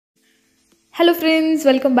Hello friends,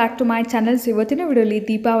 welcome back to my channel. So ಇವತ್ತಿನ ವಿಡಿಯೋಲಿ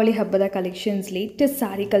ದೀಪಾವಳಿ ಹಬ್ಬದ ಕಲೆಕ್ಷನ್ಸ್ ಲೇಟೆಸ್ಟ್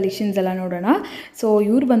ಸಾರಿ collections ಎಲ್ಲ ನೋಡೋಣ. ಸೊ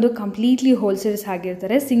ಇವರು ಬಂದು ಕಂಪ್ಲೀಟ್ಲಿ ಹೋಲ್ಸೇಲ್ಸ್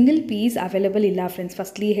ಆಗಿರ್ತಾರೆ. ಸಿಂಗಲ್ ಪೀಸ್ ಅವೈಲೇಬಲ್ ಇಲ್ಲ ಫ್ರೆಂಡ್ಸ್,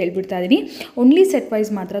 ಫಸ್ಟ್ಲಿ ಹೇಳ್ಬಿಡ್ತಾ ಇದ್ದೀನಿ. ಓನ್ಲಿ ಸೆಟ್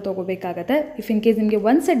ವೈಸ್ ಮಾತ್ರ ತೊಗೋಬೇಕಾಗತ್ತೆ. ಇಫ್ ಇನ್ ಕೇಸ್ ನಿಮಗೆ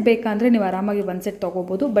ಒಂದು ಸೆಟ್ ಬೇಕಂದರೆ ನೀವು ಆರಾಮಾಗಿ ಒಂದು ಸೆಟ್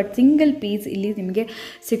ತೊಗೋಬೋದು, ಬಟ್ ಸಿಂಗಲ್ ಪೀಸ್ ಇಲ್ಲಿ ನಿಮಗೆ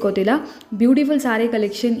ಸಿಗೋದಿಲ್ಲ. ಬ್ಯೂಟಿಫುಲ್ ಸಾರಿ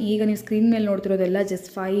ಕಲೆಕ್ಷನ್ ಈಗ ನೀವು ಸ್ಕ್ರೀನ್ ಮೇಲೆ ನೋಡ್ತಿರೋದೆಲ್ಲ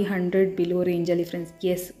ಜಸ್ಟ್ 500 ಬಿಲೋ ರೇಂಜಲ್ಲಿ ಫ್ರೆಂಡ್ಸ್.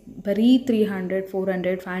 ಎಸ್, ಬರೀ 300,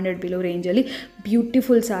 400, 500 ಬಿಲೋ ರೇಂಜಲ್ಲಿ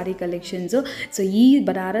ಬ್ಯೂಟಿಫುಲ್ ಸಾರಿ ಕಲೆಕ್ಷನ್ಸು. ಸೊ ಈ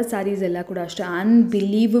ಬನಾರಸ್ ಸಾರೀಸ್ ಎಲ್ಲ ಕೂಡ ಅಷ್ಟೇ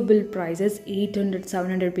ಅನ್ಬಿಲೀವಬಲ್ ಪ್ರೈಸಸ್. 800,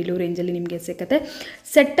 700 ಬಿಲೋ ರೇಂಜಲ್ಲಿ ನಿಮಗೆ ಸಿಗುತ್ತೆ.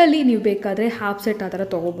 ಸೆಟ್ಟಲ್ಲಿ ನೀವು ಬೇಕಾದರೆ ಹಾಫ್ ಸೆಟ್ ಆ ಥರ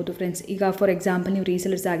ತೊಗೋಬೋದು ಫ್ರೆಂಡ್ಸ್. ಈಗ ಫಾರ್ ಎಕ್ಸಾಂಪಲ್ ನೀವು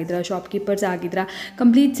ರೀಸೇಲರ್ಸ್ ಆಗಿದ್ರಾ, ಶಾಪ್ಕೀಪರ್ಸ್ ಆಗಿದ್ರಾ,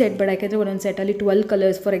 ಕಂಪ್ಲೀಟ್ ಸೆಟ್ ಬೇಡ. ಯಾಕೆಂದರೆ ಒಂದೊಂದು ಸೆಟ್ಟಲ್ಲಿ 12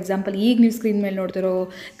 ಕಲರ್ಸ್, ಫಾರ್ ಎಕ್ಸಾಂಪಲ್ ಈಗ ನೀವು ಸ್ಕ್ರೀನ್ ಮೇಲೆ ನೋಡ್ತಿರೋ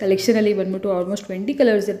ಕಲೆಕ್ಷನಲ್ಲಿ ಬಂದ್ಬಿಟ್ಟು ಆಲ್ಮೋಸ್ಟ್ 20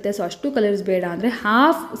 ಕಲರ್ಸ್ ಇರುತ್ತೆ. ಸೊ ಅಷ್ಟು ಕಲರ್ಸ್ ಬೇಡ ಅಂದರೆ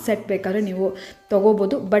ಹಾಫ್ ಸೆಟ್ ಬೇಕಾದರೆ ನೀವು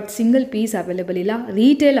ತೊಗೋಬೋದು. ಬಟ್ ಸಿಂಗಲ್ ಪೀಸ್ ಅವೈಲೇಬಲ್ ಇಲ್ಲ,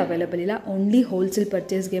 ರೀಟೇಲ್ ಅವೈಲೇಬಲ್ ಇಲ್ಲ. ಓನ್ಲಿ ಹೋಲ್ಸೇಲ್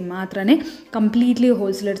ಪರ್ಚೇಸ್ಗೆ ಮಾತ್ರನೇ. ಕಂಪ್ಲೀಟ್ಲಿ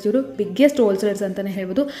ಹೋಲ್ಸೇಲರ್ಸ್, ಇವರು ಬಿಗ್ಗೆಸ್ಟ್ ಹೋಲ್ಸೇಲರ್ಸ್ ಅಂತಲೇ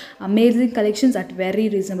ಹೇಳ್ಬೋದು. Amazing collections at very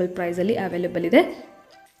reasonable ಪ್ರೈಸಲ್ಲಿ ಅವೈಲೇಬಲ್ ಇದೆ.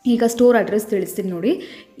 ಈಗ ಸ್ಟೋರ್ ಅಡ್ರೆಸ್ ತಿಳಿಸ್ತೀನಿ ನೋಡಿ.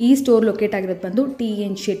 ಈ ಸ್ಟೋರ್ ಲೊಕೇಟ್ ಆಗಿರೋದು ಬಂದು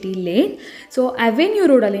TN Shetty lane. So avenue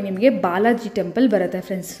ರೋಡಲ್ಲಿ ನಿಮಗೆ ಬಾಲಾಜಿ ಟೆಂಪಲ್ ಬರುತ್ತೆ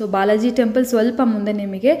ಫ್ರೆಂಡ್ಸ್. ಸೊ ಬಾಲಾಜಿ ಟೆಂಪಲ್ ಸ್ವಲ್ಪ ಮುಂದೆ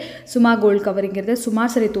ನಿಮಗೆ ಸುಮಾ ಗೋಲ್ಡ್ ಕವರಿಂಗ್ ಇರುತ್ತೆ.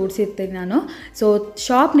 ಸುಮಾರು ಸರಿ ತೋರಿಸಿರ್ತೀನಿ ನಾನು. ಸೊ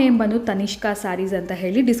ಶಾಪ್ ನೇಮ್ ಬಂದು ತನಿಷ್ಕಾ ಸಾರೀಸ್ ಅಂತ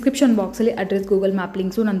ಹೇಳಿ ಡಿಸ್ಕ್ರಿಪ್ಷನ್ ಬಾಕ್ಸಲ್ಲಿ ಅಡ್ರೆಸ್, ಗೂಗಲ್ ಮ್ಯಾಪ್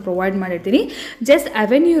ಲಿಂಕ್ಸು ನಾನು ಪ್ರೊವೈಡ್ ಮಾಡಿರ್ತೀನಿ. Just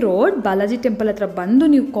avenue road Balaji temple ಹತ್ರ ಬಂದು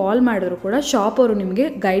ನೀವು ಕಾಲ್ ಮಾಡಿದ್ರು ಕೂಡ ಶಾಪ್ ಅವರು ನಿಮಗೆ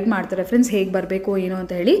ಗೈಡ್ ಮಾಡ್ತಾರೆ ಫ್ರೆಂಡ್ಸ್, ಹೇಗೆ ಬರಬೇಕು ಏನು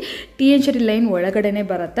ಅಂತ ಹೇಳಿ. TN ಶೆಟ್ಟಿ ಲೈನ್ ಒಳಗಡೆನೇ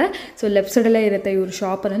ಬರುತ್ತೆ. ಸೊ ಲೆಫ್ಟ್ ಸೈಡಲ್ಲೇ ಇರುತ್ತೆ ಇವ್ರ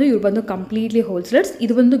ಶಾಪ್ ಅನ್ನೋದು. ಇವ್ರು ಬಂದು ಕಂಪ್ಲೀಟ್ಲಿ ಹೋಲ್ಸೇಲರ್ಸ್.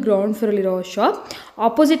 ಇದು ಬಂದು ಗ್ರೌಂಡ್ ಫ್ಲೋರಲ್ಲಿರೋ ಶಾಪ್.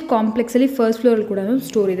 ಆಪೋಸಿಟ್ ಕಾಂಪ್ಲೆಕ್ಸಲ್ಲಿ ಫಸ್ಟ್ ಫ್ಲೋರಲ್ಲಿ ಕೂಡ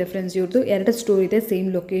ಸ್ಟೋರ್ ಇದೆ ಫ್ರೆಂಡ್ಸ್. ಇವ್ರದ್ದು 2 ಸ್ಟೋರ್ ಇದೆ ಸೇಮ್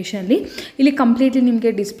ಲೊಕೇಶನ್ಲಿ. ಇಲ್ಲಿ ಕಂಪ್ಲೀಟ್ಲಿ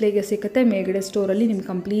ನಿಮಗೆ ಡಿಸ್ಪ್ಲೇಗೆ ಸಿಗುತ್ತೆ. ಮೇಲ್ಗಡೆ ಸ್ಟೋರಲ್ಲಿ ನಿಮ್ಗೆ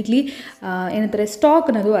ಕಂಪ್ಲೀಟ್ಲಿ ಏನಂತಾರೆ ಸ್ಟಾಕ್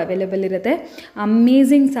ಅನ್ನೋದು ಅವೈಲೇಬಲ್ ಇರುತ್ತೆ.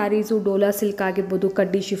 ಅಮೇಝಿಂಗ್ ಸ್ಯಾರೀಸು, ಡೋಲಾ ಸಿಲ್ಕ್ ಆಗಿರ್ಬೋದು,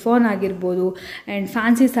 ಕಡ್ಡಿ ಶಿಫಾನ್ ಆಗಿರ್ಬೋದು, and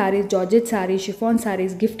fancy saris, georgette sari, chiffon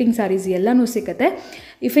saris, gifting saris ಎಲ್ಲನೂ ಸಿಗುತ್ತೆ.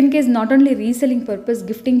 If in case not only reselling purpose,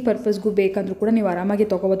 gifting ಪರ್ಪಸ್ಗೂ ಬೇಕಂದ್ರೂ ಕೂಡ ನೀವು ಆರಾಮಾಗಿ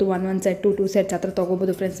ತೊಗೋಬೋದು. ಒನ್ ಸೆಟ್, ಟೂ ಸೆಟ್ಸ್ ಆ ಥರ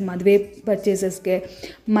ತೊಗೋಬೋದು ಫ್ರೆಂಡ್ಸ್. ಮದುವೆ ಪರ್ಚೇಸಸ್ಗೆ,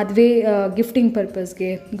 ಮದುವೆ ಗಿಫ್ಟಿಂಗ್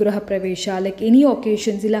ಪರ್ಪಸ್ಗೆ, ಗೃಹ ಪ್ರವೇಶ, ಲೈಕ್ ಎನಿ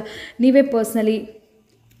ಒಕೇಶನ್ಸ್, ಇಲ್ಲ ನೀವೇ ಪರ್ಸ್ನಲಿ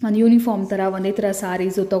ಒಂದು ಯೂನಿಫಾರ್ಮ್ ಥರ ಒಂದೇ ಥರ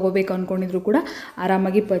ಸ್ಯಾರೀಸು ತೊಗೋಬೇಕು ಅಂದ್ಕೊಂಡಿದ್ರು ಕೂಡ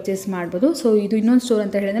ಆರಾಮಾಗಿ ಪರ್ಚೇಸ್ ಮಾಡ್ಬೋದು. ಸೊ ಇದು ಇನ್ನೊಂದು ಸ್ಟೋರ್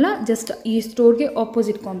ಅಂತ ಹೇಳಿದ್ನಲ್ಲ, ಜಸ್ಟ್ ಈ ಸ್ಟೋರ್ಗೆ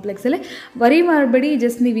ಆಪೋಸಿಟ್ ಕಾಂಪ್ಲೆಕ್ಸಲ್ಲೇ. ವರಿ ಮಾಡಬೇಡಿ,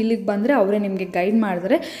 ಜಸ್ಟ್ ನೀವು ಇಲ್ಲಿಗೆ ಬಂದರೆ ಅವರೇ ನಿಮಗೆ ಗೈಡ್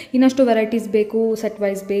ಮಾಡಿದ್ರೆ. ಇನ್ನಷ್ಟು ವೆರೈಟೀಸ್ ಬೇಕು, ಸೆಟ್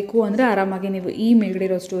ವೈಸ್ ಬೇಕು ಅಂದರೆ ಆರಾಮಾಗಿ ನೀವು ಈ ಮೇಲ್ಗಡೆ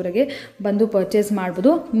ಇರೋ ಸ್ಟೋರಿಗೆ ಬಂದು ಪರ್ಚೇಸ್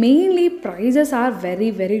ಮಾಡ್ಬೋದು. Mainly prices are very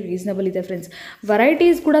very reasonable ಇದೆ ಫ್ರೆಂಡ್ಸ್.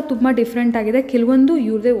 ವೆರೈಟೀಸ್ ಕೂಡ ತುಂಬ ಡಿಫ್ರೆಂಟ್ ಆಗಿದೆ. ಕೆಲವೊಂದು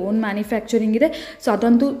ಇವ್ರದೇ ಓನ್ ಮ್ಯಾನುಫ್ಯಾಕ್ಚರಿಂಗ್ ಇದೆ. ಸೊ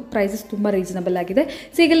ಅದಂತೂ ಪ್ರೈಸಸ್ ತುಂಬ ರೀಸನಬಲ್ ಆಗಿದೆ.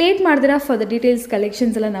 ಸೊ ಈಗ late ಮಾಡಿದಿರಾ, for the details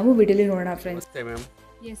collections ಎಲ್ಲ ನಾವು ವಿಡಿಯೋಲಿ ನೋಡೋಣ ಫ್ರೆಂಡ್ಸ್.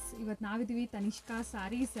 ಎಸ್, ಇವತ್ತು ನಾವಿದ್ದೀವಿ ತನಿಷ್ಕಾ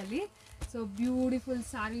ಸ್ಯಾರೀಸಲ್ಲಿ. ಸೊ ಬ್ಯೂಟಿಫುಲ್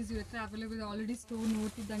ಸ್ಯಾರೀಸ್ ಇರುತ್ತೆ ಅವೈಲೇಬಲ್. ಆಲ್ರೆಡಿ ಸ್ಟೋರ್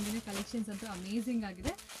ನೋಡ್ತಿದ್ದಂಗೆ ಕಲೆಕ್ಷನ್ಸ್ ಅಂತೂ ಅಮೇಝಿಂಗ್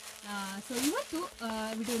ಆಗಿದೆ. ಸೊ ಇವತ್ತು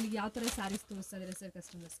ವಿಡಿಯೋಲಿ ಯಾವ ಥರ ಸ್ಯಾರೀಸ್ ತೋರಿಸ್ತಾ ಇದ್ದಾರೆ ಸರ್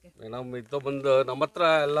ಕಸ್ಟಮರ್ಸ್ಗೆ? ಮೇಡಮ್ ಇದು ಬಂದು ನಮ್ಮ ಹತ್ರ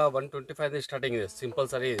ಎಲ್ಲ 125 ಸ್ಟಾರ್ಟಿಂಗ್ ಇದೆ. ಸಿಂಪಲ್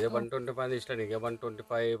ಸಾರಿ ಇದೆ 125 ಸ್ಟಾರ್ಟಿಂಗ್,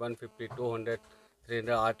 125, 150, 200,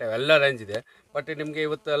 300 ಆ ಟೈಪ್ ಎಲ್ಲ ರೇಂಜ್ ಇದೆ. ಬಟ್ ನಿಮಗೆ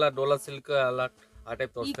ಇವತ್ತು ಎಲ್ಲ ಡೋಲಾ ಸಿಲ್ಕ್ ಎಲ್ಲ ಆ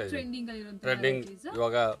ಟೈಪ್ ತೋರಿಸ್ತಾ ಇದೆ. ಟ್ರೆಂಡಿಂಗ್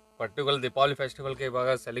ಇವಾಗ ಪರ್ಟಿಕ್ಯುಲರ್ ದೀಪಾವಳಿ ಫೆಸ್ಟಿವಲ್ಗೆ ಇವಾಗ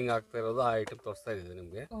ಸೆಲ್ಲಿಂಗ್ ಆಗ್ತಾ ಇರೋದು ಆ ಐಟಮ್ ತೋರಿಸ್ತಾ ಇದೆ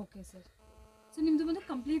ನಿಮಗೆ. Okay sir. ಸೊ ನಿಮ್ದು ಬಂದು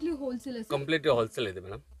ಕಂಪ್ಲೀಟ್ಲಿ ಹೋಲ್ಸೇಲ್? ಕಂಪ್ಲೀಟ್ಲಿ ಹೋಲ್ಸೇಲ್ ಇದೆ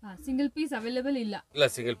ಮೇಡಮ್. ಸಿಂಗಲ್ ಪೀಸ್ ಅವೈಲೇಬಲ್ ಇಲ್ಲ? ಇಲ್ಲ,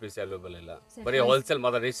 ಸಿಂಗಲ್ ಪೀಸ್ ಅವೈಲೇಬಲ್ ಇಲ್ಲ. ಬರೀ ಹೋಲ್ಸೇಲ್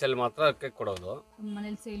ಮಾತ್ರ, ರೀಸೇಲ್ ಮಾತ್ರ ಕೊಡೋದು.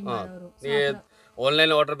 ಮನೇಲಿ ಸೇಲ್ ಮಾಡೋರು.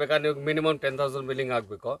 ಆನ್ಲೈನ್ ಆರ್ಡರ್ ಬೇಕಾದ್ರೆ ನೀವು ಮಿನಿಮಮ್ 10,000 ಬಿಲ್ಲಿಂಗ್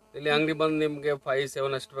ಆಗಬೇಕು. ಇಲ್ಲಿ ಅಂಗಡಿ ಬಂದು ನಿಮಗೆ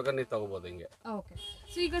 5-7 ಅಷ್ಟು ಬೇಕಾದ್ರೆ ನೀವು ತಗೋಬಹುದು ಹಿಂಗೆ. ಓಕೆ.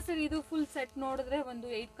 ಸೊ ಈಗ ಸರ್ ಇದು ಫುಲ್ ಸೆಟ್ ನೋಡಿದ್ರೆ ಒಂದು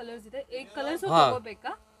 8 ಕಲರ್ಸ್ ಇದೆ. 8 ಕಲರ್ಸ್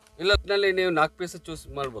ತಗೋಬೇಕಾ? ಇಲ್ಲ, ಅದರಲ್ಲಿ ನೀವು 4 ಪೀಸ್ ಚೂಸ್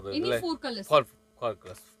ಮಾಡಬಹುದು. ಇಲ್ಲ, 4 ಕಲರ್ಸ್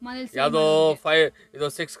ಯಾವುದೋ 5 ಇದು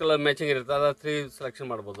 6 ಕಲರ್ ಮ್ಯಾಚಿಂಗ್ ಇರುತ್ತೆ. ಅದ 3 ಸೆಲೆಕ್ಷನ್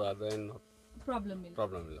ಮಾಡಬಹುದು. ಅದೇನು ಪ್ರಾಬ್ಲಮ್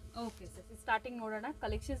ಇಲ್ಲ. ಓಕೆ ಸರ್, ಸ್ಟಾರ್ಟಿಂಗ್ ನೋಡೋಣ,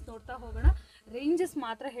 ಕಲೆಕ್ಷನ್ಸ್ ನೋಡ್ತಾ ಹೋಗೋಣ. ರೇಂಜಸ್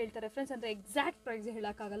ಮಾತ್ರ ಹೇಳ್ತಾರೆ ಫ್ರೆಂಡ್ಸ್, ಅಂದರೆ ಎಕ್ಸಾಕ್ಟ್ ಪ್ರೈಸ್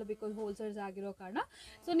ಹೇಳೋಕ್ಕಾಗಲ್ಲ ಬಿಕಾಸ್ ಹೋಲ್ಸೇಲ್ಸ್ ಆಗಿರೋ ಕಾರಣ.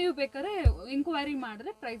 ಸೊ ನೀವು ಬೇಕಾದ್ರೆ ಎಂಕ್ವೈರಿ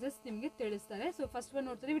ಮಾಡಿದ್ರೆ ಪ್ರೈಸಸ್ ನಿಮಗೆ ತಿಳಿಸ್ತಾರೆ. ಸೊ ಫಸ್ಟ್ ಒನ್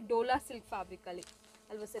ನೋಡ್ತೀವಿ ಡೋಲಾ ಸಿಲ್ಕ್ ಫ್ಯಾಬ್ರಿಕಲ್ಲಿ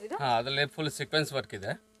ಅಲ್ವಾ ಸರ್ ಇದು? ಅದರಲ್ಲಿ ಫುಲ್ ಸೀಕ್ವೆನ್ಸ್ ವರ್ಕ್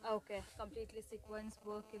ಇದೆ. ಓಕೆ, ಕಂಪ್ಲೀಟ್ಲಿ ಸೀಕ್ವೆನ್ಸ್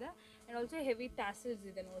ವರ್ಕ್ ಇದೆ ಆ್ಯಂಡ್ ಆಲ್ಸೋ ಹೆವಿ ಟ್ಯಾಸಲ್ಸ್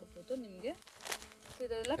ಇದೆ ನೋಡ್ಬೋದು ನಿಮಗೆ.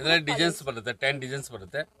 ಇದರಲ್ಲಿ ಡಿಸೈನ್ಸ್ ಬರುತ್ತೆ, 10 ಡಿಸೈನ್ಸ್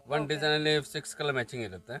ಬರುತ್ತೆ. ಒಂದು ಡಿಸೈನ್ ಅಲ್ಲಿ 6 ಕಲರ್ ಮ್ಯಾಚಿಂಗ್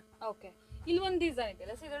ಇರುತ್ತೆ. ಓಕೆ, ಇಲ್ಲಿ ಒಂದು ಡಿಸೈನ್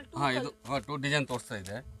ಇದೆ. ಸೊ ಇದರಲ್ಲಿ ಇದು 2 ಡಿಸೈನ್ ತೋರಿಸ್ತಾ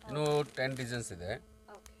ಇದೆ. ಇನ್ನು 10 ಡಿಸೈನ್ಸ್ ಇದೆ.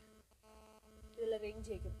 ಓಕೆ, ಇದೆಲ್ಲ ರೇಂಜ್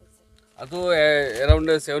ಹೇಗಿರುತ್ತೆ ಸರ್? ಅದು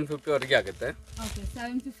ಅರೌಂಡ್ 750 ವರೆಗೆ ಆಗುತ್ತೆ. ಓಕೆ,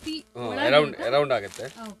 750 ಅರೌಂಡ್ ಆಗುತ್ತೆ.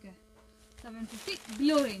 Okay, 750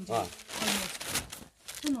 below range almost.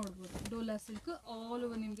 So ನೋಡ್ಬೋದು ಡೋಲಾ ಸಿಲ್ಕ್ ಆಲ್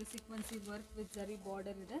ಓವರ್ ನಿಮಗೆ ಸೀಕ್ವೆನ್ಸಿ ವರ್ಕ್ ವಿತ್ ಜರಿ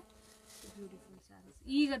ಬಾರ್ಡರ್ ಇದೆ. ಬ್ಯೂಟಿಫುಲ್ ಸ್ಯಾರೀಸ್,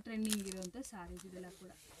 ಈಗ ಟ್ರೆಂಡಿಂಗ್ ಇರುವಂಥ ಸ್ಯಾರೀಸ್ ಇದೆಲ್ಲ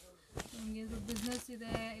ಕೂಡ. ನಿಮಗೆ ಬಿಸ್ನೆಸ್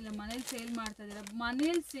ಇದೆ ಇಲ್ಲ ಮನೇಲಿ ಸೇಲ್ ಮಾಡ್ತಾ ಇದ್ದೀರಾ,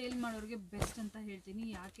 ಮನೇಲಿ ಸೇಲ್ ಮಾಡೋರಿಗೆ ಬೆಸ್ಟ್ ಅಂತ ಹೇಳ್ತೀನಿ.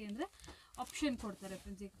 ಯಾಕೆ ಅಂದರೆ ಆಪ್ಷನ್ ಕೊಡ್ತಾರೆ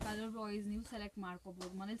ಫ್ರೆಂಡ್ಸ್. ಈಗ ಕಲರ್ ವಾಯ್ಸ್ ನೀವು ಸೆಲೆಕ್ಟ್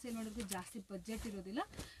ಮಾಡ್ಕೋಬೋದು. ಮನೇಲಿ ಸೇಲ್ ಮಾಡೋರಿಗೆ ಜಾಸ್ತಿ ಬಜೆಟ್ ಇರೋದಿಲ್ಲ.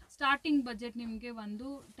 ಸ್ಟಾರ್ಟಿಂಗ್ ಬಜೆಟ್ ನಿಮಗೆ ಒಂದು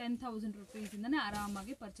 10,000 ರುಪೀಸಿಂದನೇ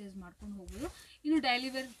ಆರಾಮಾಗಿ ಪರ್ಚೇಸ್ ಮಾಡ್ಕೊಂಡು ಹೋಗ್ಬೋದು. ಇನ್ನು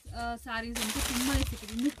ಡೈಲಿ ವೇರ್ ಸ್ಯಾರೀಸ್ ಅಂತೂ ತುಂಬಾ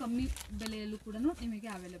ಸಿಗುತ್ತೆ, ಇನ್ನೂ ಕಮ್ಮಿ ಬೆಲೆಯಲ್ಲೂ ಕೂಡ ನಿಮಗೆ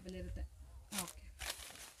ಅವೈಲೇಬಲ್ ಇರುತ್ತೆ. Okay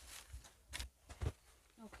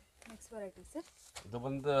okay, next variety sir. ಇದು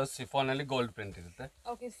ಬಂದು ಶಿಫಾನ್ ಅಲ್ಲಿ ಗೋಲ್ಡ್ ಪ್ರಿಂಟ್ ಇರುತ್ತೆ.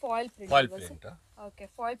 Okay, foil print. Okay,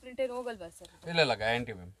 foil print ಏನು ಹೋಗಲ್ವಾ ಸರ್? ಇಲ್ಲ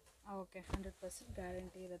ಗ್ಯಾರಂಟಿ ಮ್ಯಾಮ್. ಓಕೆ, 100%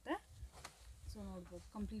 ಗ್ಯಾರಂಟಿ ಇರುತ್ತೆ. ಸೊ ನೋಡ್ಬೋದು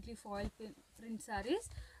completely foil print saris.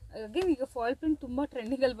 Again ಈಗ ಫಾಯಿಲ್ ಪ್ರಿಂಟ್ ತುಂಬ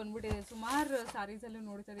ಟ್ರೆಂಡಿಂಗಲ್ಲಿ ಬಂದ್ಬಿಟ್ಟಿದೆ, ಸುಮಾರು ಸ್ಯಾರೀಸಲ್ಲೂ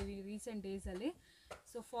ನೋಡ್ತಾ ಇದ್ದೀವಿ ರೀಸೆಂಟ್ ಡೇಸಲ್ಲಿ.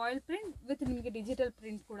 ಸೊ ಫಾಯಿಲ್ ಪ್ರಿಂಟ್ ವಿತ್ ನಿಮಗೆ ಡಿಜಿಟಲ್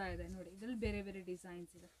ಪ್ರಿಂಟ್ ಕೂಡ ಇದೆ ನೋಡಿ. ಇದರಲ್ಲಿ ಬೇರೆ ಬೇರೆ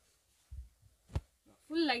ಡಿಸೈನ್ಸ್ ಇದೆ.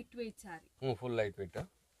 Full light weight sari. Full light weight.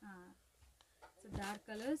 ಹಾಂ, so dark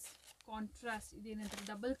colours, contrast ಇದೇನಂತಾರೆ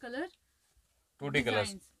double colour 2D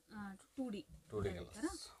colours. 2D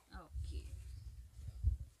colours. Okay,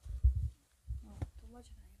 ತುಂಬ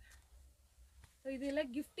ಚೆನ್ನಾಗಿದೆ. ಸೊ ಇದೆಲ್ಲ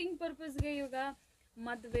ಗಿಫ್ಟಿಂಗ್ ಪರ್ಪಸ್ಗೆ, ಇವಾಗ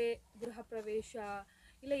ಮದುವೆ, ಗೃಹ ಪ್ರವೇಶ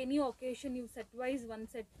ಇಲ್ಲ ಎನಿ ಒಕೇಶನ್ ನೀವು ಸೆಟ್ ವೈಸ್ ಒಂದು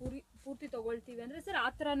ಸೆಟ್ ಪೂರ್ತಿ ತಗೊಳ್ತೀವಿ ಅಂದ್ರೆ ಸರ್ ಆ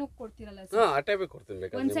ಥರನೂ ಕೊಡ್ತೀರಲ್ಲ ಸರ್? ಆ ಟೈಪ್ ಕೊಡ್ತೀನಿ.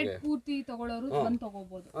 ಒಂದು ಸೆಟ್ ಪೂರ್ತಿ ತಗೊಳ್ಳೋರು ಒಂದು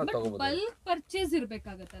ತಗೋಬಹುದು. But bulk purchase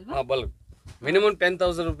ಇರಬೇಕಾಗತ್ತಲ್ವಾ? Bulk minimum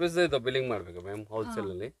 10,000 rupees ಇದು ಬಿಲ್ಲಿಂಗ್ ಮಾಡಬೇಕು ಮ್ಯಾಮ್ ಹೋಲ್ಸೇಲ್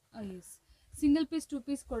ಅಲ್ಲಿ. ಎಸ್, ಸಿಂಗಲ್ ಪೀಸ್ 2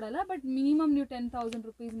 ಪೀಸ್ ಕೊಡಲ್ಲ, ಬಟ್ ಮಿನಿಮಮ್ ನೀವು 10,000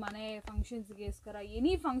 ರುಪೀಸ್ ಮನೆ ಫಂಕ್ಷನ್ಸ್ಗೆಸ್ಕರ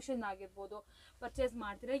ಎನಿ ಫಂಕ್ಷನ್ ಆಗಿರ್ಬೋದು ಪರ್ಚೇಸ್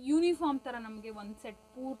ಮಾಡ್ತೀರಾ. ಯೂನಿಫಾರ್ಮ್ ಥರ ನಮಗೆ ಒಂದು ಸೆಟ್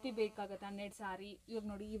ಪೂರ್ತಿ ಬೇಕಾಗುತ್ತೆ. 12 ಸಾರಿ ಇವಾಗ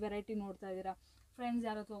ನೋಡಿ ಈ ವೆರೈಟಿ ನೋಡ್ತಾ ಇದ್ದೀರಾ, ಫ್ರೆಂಡ್ಸ್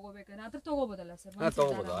ಯಾರೋ ತಗೋಬೇಕಂದ್ರೆ ಆ ಥರ ತಗೋಬೋದಲ್ಲ ಸರ್?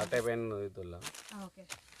 ತಗೋಬೋದು, ಆ ಟೈಪ್ ಏನು ಇದಿಲ್ಲ. ಓಕೆ,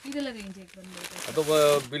 ಇದೆಲ್ಲ ರೇಂಜ್ ಹೇಗೆ ಬಂದ್ಬಿಡುತ್ತೆ? ಅದು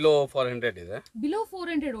ಬಿಲೋ 400 ಇದೆ. ಬಿಲೋ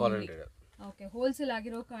 400. ಓಕೆ, ಹೋಲ್ಸೇಲ್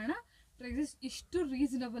ಆಗಿರೋ ಕಾರಣ ಪ್ರೈಸಸ್ ಇಷ್ಟು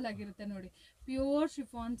ರೀಸನಬಲ್ ಆಗಿರುತ್ತೆ ನೋಡಿ. Pure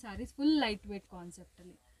chiffon saris, full light weight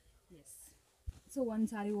ಕಾನ್ಸೆಪ್ಟಲ್ಲಿ. S, so ಒಂದು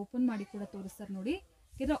ಸಾರಿ ಓಪನ್ ಮಾಡಿ ಕೂಡ ತೋರಿಸ್ತಾರೆ ನೋಡಿ.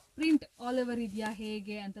 ಯಾಕಂದ್ರೆ ಪ್ರಿಂಟ್ ಆಲ್ ಓವರ್ ಇದೆಯಾ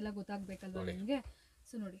ಹೇಗೆ ಅಂತೆಲ್ಲ ಗೊತ್ತಾಗಬೇಕಲ್ವ ನಿಮಗೆ.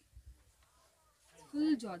 ಸೊ ನೋಡಿ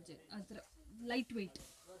ಫುಲ್ ಜಾರ್ಜೆಟ್ ಆ ಥರ light weight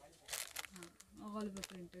all over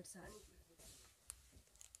printed ಸಾರಿ,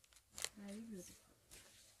 ವೆರಿ ಬ್ಯೂಟಿಫುಲ್.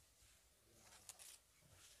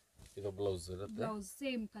 ಇದು ಬ್ಲೌಸ್ ಇರುತ್ತೆ. ಬ್ಲೌಸ್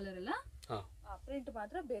ಸೇಮ್ ಕಲರ್ ಅಲ್ಲ, ಪ್ರಿಂಟ್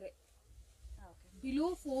ಮಾತ್ರ ಬೇರೆ. Okay, below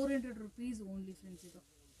 400 rupees only friends ಇದು.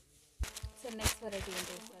 ಸರ್ ನೆಕ್ಸ್ಟ್ ವೆರೈಟಿ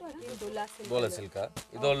ಅಂತ ಡೋಲಾ ಸಿಲ್ಕ್.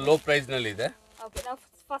 ಇದು ಲೋ ಪ್ರೈಸ್ ನಲ್ಲಿ ಇದೆ. ಓಕೆ, ನಾವು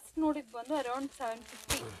ಫಸ್ಟ್ ನೋಡಿದ್ ಬಂದು ಅರೌಂಡ್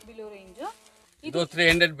 750 ಬಿಲೋ ರೇಂಜ್. ಇದು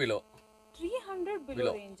 300 ಬಿಲೋ. 300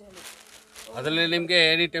 ಬಿಲೋ ರೇಂಜ್ ಅಲ್ಲಿ. ಅದರಲ್ಲಿ ನಿಮಗೆ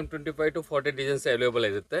any time 25 to 40 designs available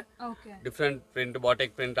ಇರುತ್ತೆ. Okay, different print,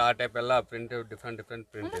 batik print, ಆ ಟೈಪ್ ಎಲ್ಲ print different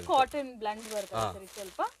print. Cotton blend ಬರುತ್ತೆ ಸರಿ,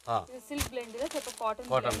 ಸ್ವಲ್ಪ ಸಿಲ್ಕ್ ಬ್ಲೆಂಡ್ ಇದೆ, ಸ್ವಲ್ಪ ಕಾಟನ್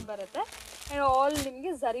ಬ್ಲೆಂಡ್ ಬರುತ್ತೆ. ಅಂಡ್ ಆಲ್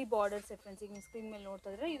ನಿಮಗೆ ಜರಿ ಬಾರ್ಡರ್ ಸೆಕ್ವೆನ್ಸ್ ಈಗ ಸ್ಕ್ರೀನ್ ಮೇಲೆ ನೋಡ್ತಾ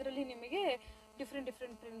ಇದ್ರೆ ಇದರಲ್ಲಿ ನಿಮಗೆ ಡಿಫ್ರೆಂಟ್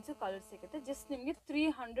ಪ್ರಿಂಟ್ಸ್ ಕಲರ್ ಸಿಗುತ್ತೆ. ಜಸ್ಟ್ ನಿಮಗೆ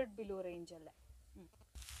 300 ಬಿಲೋ ರೇಂಜ್ ಅಲ್ಲೇ.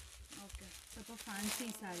 ಓಕೆ, ಸ್ವಲ್ಪ ಫ್ಯಾನ್ಸಿ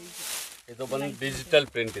ಸ್ಯಾರೀಸ್. ಇದು ಬಂದು ಡಿಜಿಟಲ್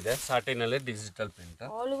ಪ್ರಿಂಟ್ ಇದೆ, ಸಾಟಿನ್ ಅಲ್ಲಿ digital print.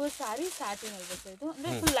 All over sari satin ಅಲ್ವಾ ಸರ್ ಇದು?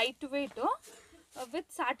 ಅಂದ್ರೆ full light weight with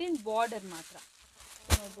satin border ಮಾತ್ರ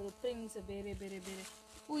ನೋಡ್ಬೋದು. ಪ್ರಿಂಟ್ಸ್ ಬೇರೆ ಬೇರೆ ಬೇರೆ.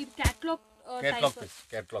 ಓ, ಇದು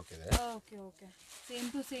ಕ್ಯಾಟ್ಲಾಗ್ ಇದೆ. Okay okay, same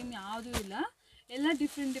to same ಯಾವುದೂ ಇಲ್ಲ, ಎಲ್ಲ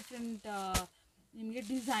ಡಿಫ್ರೆಂಟ್ ನಿಮಗೆ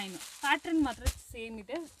ಡಿಸೈನ್ ಪ್ಯಾಟ್ರನ್ ಮಾತ್ರ ಸೇಮ್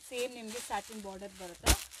ಇದೆ. ಸೇಮ್ ನಿಮಗೆ ಸ್ಯಾಟಿನ್ ಬಾರ್ಡರ್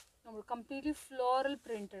ಬರುತ್ತೆ ನೋಡಿ, ಕಂಪ್ಲೀಟ್ಲಿ ಫ್ಲೋರಲ್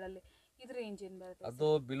ಪ್ರಿಂಟೆಡ್ ಅಲ್ಲಿ. ಇದು ರೇಂಜ್ ಏನು ಬರುತ್ತೆ? ಅದು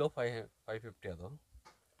ಬಿಲೋ 550. ಅದು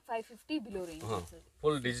 550 below range.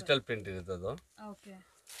 Full digital print ಇರುತ್ತೆ ಅದು. ಓಕೆ,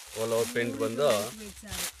 ಆಲ್ ಓವರ್ ಪ್ರಿಂಟ್ ಬಂದು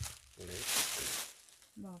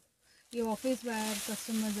ಈ ಆಫೀಸ್ ವೇರ್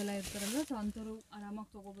ಕಸ್ಟಮರ್ಸ್ ಎಲ್ಲ ಇರ್ತಾರಲ್ಲ, ಸೊ ಅಂಥವ್ರು ಆರಾಮಾಗಿ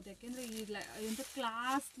ತೊಗೋಬೋದು. ಯಾಕೆಂದರೆ ಈ ಎಂಥ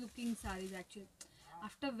class looking saris actually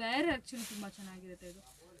after wear actually ತುಂಬ ಚೆನ್ನಾಗಿರುತ್ತೆ ಇದು.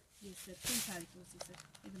 ಎಸ್ ಸರ್, ಫುಲ್ ಸ್ಯಾರಿ ತೋರಿಸಿ ಸರ್.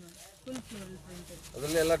 ಇದು ನೋಡಿ ಫುಲ್ ಫ್ಲೋರಲ್ ಪ್ರಿಂಟ್.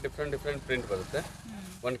 ಅದರಲ್ಲಿ ಎಲ್ಲ ಡಿಫ್ರೆಂಟ್ ಪ್ರಿಂಟ್ ಬರುತ್ತೆ.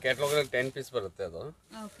 ಒಂದು ಕ್ಯಾಟ್ಲಾಗಲ್ಲಿ 10 ಪೀಸ್ ಬರುತ್ತೆ ಅದು.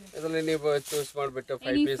 ಓಕೆ, ಇದರಲ್ಲಿ ನೀವು ಚೂಸ್ ಮಾಡಿಬಿಟ್ಟು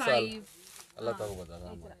 5 ಪೀಸ್ ಎಲ್ಲ ತಗೋಬೋದು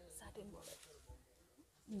ಆರಾಮಾಗಿ. Satin border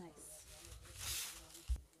nice.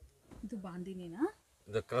 ಇದು ಬಾಂದಿನಿನಾ?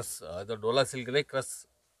 ಇದು ಕ್ರಸ್, ಅದು ಡೋಲಾ ಸಿಲ್ಕ್ನೇ ಕ್ರಸ್.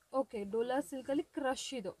 Okay, Dhola ಸಿಲ್ಕಲ್ಲಿ crush.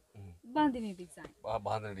 ಇದು bandhani design.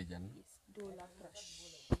 Bandhani design, Dhola crush.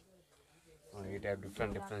 ಈ ಟೈಪ್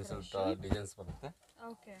ಡಿಫ್ರೆಂಟ್ ಡಿಸೈನ್ಸ್ ಬರುತ್ತೆ.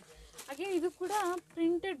 ಓಕೆ, ಹಾಗೆ ಇದು ಕೂಡ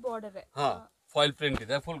ಪ್ರಿಂಟೆಡ್ ಬಾರ್ಡರ್. ಫಾಯಿಲ್ ಪ್ರಿಂಟ್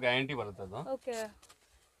ಇದೆ, ಫುಲ್ ಗ್ಯಾರಂಟಿ ಬರುತ್ತೆ ಅದು. ಓಕೆ,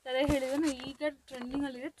 ಅದೇ ಹೇಳಿದ್ರೆ ಈಗ ಟ್ರೆಂಡಿಂಗ್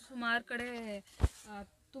ಅಲ್ಲಿ ಇದೆ, ಸುಮಾರು ಕಡೆ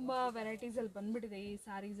ತುಂಬಾ ವೆರೈಟೀಸ್ ಅಲ್ಲಿ ಬಂದ್ಬಿಟ್ಟಿದೆ ಈ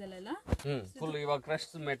ಸ್ಯಾರೀಸ್ ಅಲ್ಲೆಲ್ಲ. ಫುಲ್ ಇವಾಗ ಕ್ರಶ್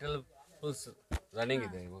ಮೆಟೀರಿಯಲ್ ಫುಲ್ ರನ್ನಿಂಗ್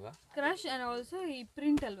ಇದೆ ಇವಾಗ. ಕ್ರಶ್ ಅಂಡ್ ಆಲ್ಸೋ ಈ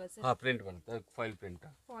ಪ್ರಿಂಟ್ ಅಲ್ವಾ ಸರ್? ಪ್ರಿಂಟ್ ಬರುತ್ತೆ, ಫಾಯಿಲ್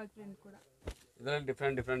ಪ್ರಿಂಟ್ ಕೂಡ. ಇದರಲ್ಲಿ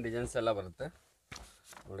ಡಿಫ್ರೆಂಟ್ ಡಿಸೈನ್ಸ್ ಎಲ್ಲ ಬರುತ್ತೆ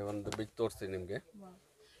ನೋಡಿ. ಒಂದು ಬಿಚ್ ತೋರಿಸ್ತೀನಿ ನಿಮಗೆ.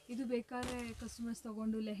 ಇದು ಬೇಕಾದ್ರೆ ಕಸ್ಟಮರ್ಸ್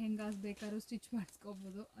ತಗೊಂಡು ಲೆಹೆಂಗಾಸ್ ಬೇಕಾದ್ರೂ ಸ್ಟಿಚ್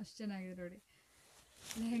ಮಾಡಿಸ್ಕೋಬೋದು, ಅಷ್ಟು ಚೆನ್ನಾಗಿದೆ ನೋಡಿ.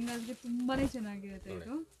 ಲೆಹೆಂಗಾಸ್ಗೆ ತುಂಬಾ ಚೆನ್ನಾಗಿರುತ್ತೆ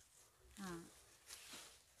ಇದು. ಹಾಂ,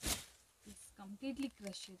 ಕಂಪ್ಲೀಟ್ಲಿ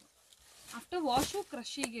ಕ್ರಶ್. ಇದು ಆಫ್ಟರ್ ವಾಶು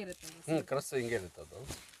ಕ್ರಶಿಗೆ ಇರುತ್ತೆ. ಕ್ರಶ್ ಹಿಂಗೆ ಇರುತ್ತೆ ಅದು.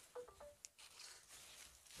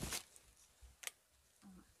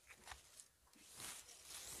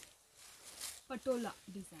 ಪಟೋಲಾ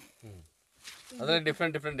ಡಿಸೈನ್. ಅದರಲ್ಲಿ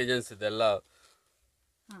ಡಿಫ್ರೆಂಟ್ ಡಿಸೈನ್ಸ್ ಇದೆ ಎಲ್ಲ.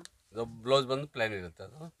 ಹಾಂ, ಬ್ಲೌಸ್ ಬಂದು ಪ್ಲೈನ್ ಇರುತ್ತೆ,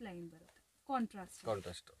 ಅದು ಪ್ಲೈನ್ ಬರುತ್ತೆ,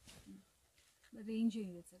 ಕಾಂಟ್ರಾಸ್ಟ್. ರೇಂಜ್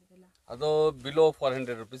ಏನಿದೆ ಸರ್ ಇದೆಲ್ಲ? ಅದು ಬಿಲೋ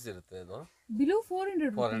 400 rupees ಇರುತ್ತೆ. ಅದು ಬಿಲೋ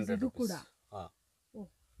 400 ಇದು ಕೂಡ. ಹಾಂ, ಓ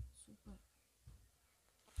ಸೂಪರ್.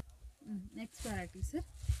 Next variety sir?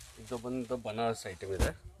 ಇದು ಬಂದು ಬನಾರಸ್ ಐಟಮ್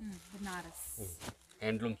ಇದೆ. Banaras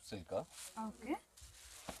handloom silk. Okay.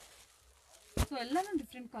 So ಎಲ್ಲಾನು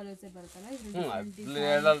ಡಿಫ್ರೆಂಟ್ ಕಲರ್ಸ್ ಬರುತ್ತಲ್ಲ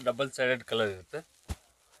ಎಲ್ಲ ಡಬಲ್ ಸೈಡೆಡ್ ಕಲರ್ ಇರುತ್ತೆ.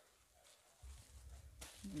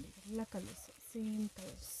 ನೋಡಿ ಎಲ್ಲ ಕಲರ್ಸ್ ಸೇಮ್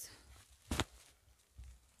ಕಲರ್ಸ್.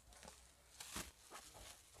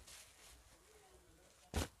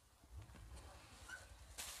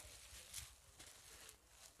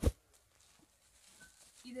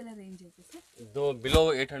 ಇದೆಲ್ಲ ರೇಂಜ್ ಐತೆ ಸರ್? ಇದು ಬಿಲೋ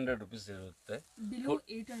 800 rupees ಇರುತ್ತೆ. Below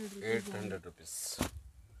 800 rupees.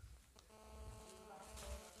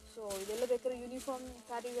 ಸೊ ಇದೆಲ್ಲ ಬೇಕಾದ್ರೆ ಯೂನಿಫಾರ್ಮ್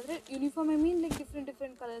ಸ್ಯಾರೀಸ್ ಅಂದರೆ uniform I mean like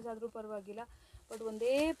different colours ಆದರೂ ಪರವಾಗಿಲ್ಲ. ಬಟ್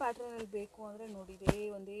ಒಂದೇ ಪ್ಯಾಟರ್ನಲ್ಲಿ ಬೇಕು ಅಂದರೆ ನೋಡಿ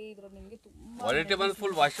ಒಂದೇ ಇದರಲ್ಲಿ ನಿಮಗೆ ತುಂಬ ಕ್ವಾಲಿಟಿ ಬಂದು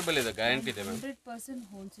ಫುಲ್ ವಾಷಬಲ್ ಇದೆ, ಗ್ಯಾರಂಟಿ ಇದೆ. 100%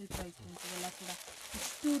 ಹೋಲ್ಸೇಲ್ ಪ್ರೈಸ್ ಇದೆಲ್ಲ ಕೂಡ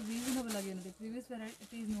ಎಷ್ಟು ರೀಸನಬಲ್ ಆಗಿರುತ್ತೆ. ಪ್ರೀವಿಯಸ್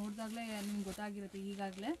ವೆರೈಟೀಸ್ ನೋಡಿದಾಗಲೇ ನಿಮ್ಗೆ ಗೊತ್ತಾಗಿರುತ್ತೆ.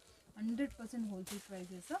 ಈಗಾಗಲೇ 100% ಹೋಲ್ಸೇಲ್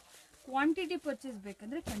ಪ್ರೈಸಸ್. ಕ್ವಾಂಟಿಟಿ ಪರ್ಚೇಸ್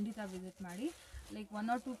ಬೇಕಂದರೆ ಖಂಡಿತ ವಿಸಿಟ್ ಮಾಡಿ. ಲೈಕ್ 1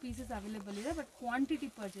 or 2 ಪೀಸಸ್ ಅವೈಲೇಬಲ್ ಇದೆ, ಬಟ್ ಕ್ವಾಂಟಿಟಿ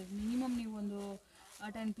ಪರ್ಚೇಸ್ ಮಿನಿಮಮ್ ನೀವು ಒಂದು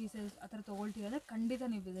 10 ಪೀಸಸ್ ಆ ಥರ ತೊಗೊಳ್ತೀರಂದರೆ ಖಂಡಿತ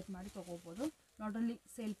ನೀವು ವಿಸಿಟ್ ಮಾಡಿ ತೊಗೋಬೋದು. ನಾಟ್ ಓನ್ಲಿ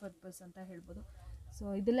ಸೇಲ್ ಪರ್ಪಸ್ ಅಂತ ಹೇಳ್ಬೋದು. ಸೊ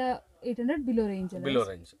ಇದೆಲ್ಲ 800 below range.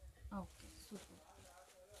 Okay, super.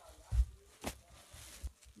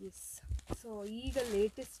 S, so ಈಗ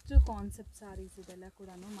ಲೇಟೆಸ್ಟ್ ಕಾನ್ಸೆಪ್ಟ್ ಸ್ಯಾರೀಸ್ ಇದೆಲ್ಲ ಕೂಡ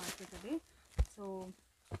ಮಾರ್ಕೆಟಲ್ಲಿ. ಸೊ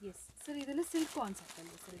ಎಸ್ ಸರ್, ಇದೆಲ್ಲ ಸಿಲ್ಕ್ ಕಾನ್ಸೆಪ್ಟ್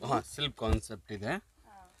ಅಲ್ಲ ಸರ್? ಹಾಂ, ಸಿಲ್ಕ್ ಕಾನ್ಸೆಪ್ಟ್ ಇದೆ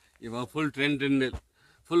ಇವಾಗ. Full trend,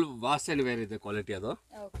 full wash and where ಇದೆ ಕ್ವಾಲಿಟಿ ಅದು.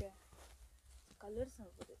 ಓಕೆ. ಕಲರ್ಸ್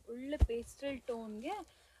ನೋಡ್ಬೋದು, ಒಳ್ಳೆ ಪೇಸ್ಟಲ್ ಟೋನ್ಗೆ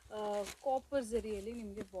ಕಾಪರ್ ಜರಿಯಲ್ಲಿ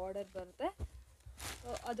ನಿಮಗೆ ಬಾರ್ಡರ್ ಬರುತ್ತೆ.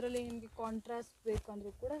 ಅದರಲ್ಲಿ ನಿಮಗೆ ಕಾಂಟ್ರಾಸ್ಟ್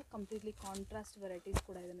ಬೇಕಂದ್ರೂ ಕೂಡ ಕಂಪ್ಲೀಟ್ಲಿ ಕಾಂಟ್ರಾಸ್ಟ್ ವೆರೈಟೀಸ್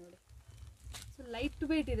ಕೂಡ ಇದೆ ನೋಡಿ. ಸೊ ಲೈಟ್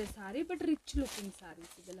ವೆಯ್ಟ್ ಇದೆ ಸಾರಿ, ಬಟ್ ರಿಚ್ ಲುಕಿಂಗ್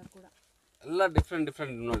ಸಾರೀಸ್ ಇದೆಲ್ಲ ಕೂಡ. ಎಲ್ಲ ಡಿಫ್ರೆಂಟ್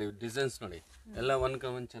ನೋಡಿ ಡಿಸೈನ್ಸ್ ನೋಡಿ, ಎಲ್ಲ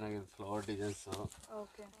ಒಂದು ಚೆನ್ನಾಗಿದೆ. ಫ್ಲವರ್ ಡಿಸೈನ್ಸ್,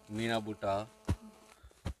 ಓಕೆ, ಮೀನಾ ಬೂಟ,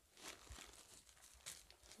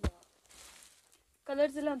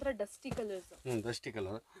 ಕಲರ್ಸ್ ಎಲ್ಲ ಒಂಥರ ಡಸ್ಟಿ ಕಲರ್ಸ್. Dusty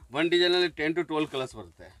colour. ಒಂದು ಡಿಸೈನಲ್ಲಿ 10 to 12 ಕಲರ್ಸ್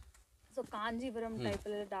ಬರುತ್ತೆ. ಸೊ ಕಾಂಜೀವರಂ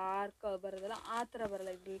ಟೈಪಲ್ಲಿ ಡಾರ್ಕ್ ಬರೋದಲ್ಲ ಆ ಥರ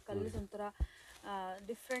ಬರಲ್ಲ. ಇದು ಕಲರ್ಸ್ ಒಂಥರ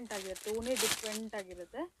ಡಿಫ್ರೆಂಟ್ ಆಗಿರುತ್ತೆ, ಟೋನೇ ಡಿಫ್ರೆಂಟ್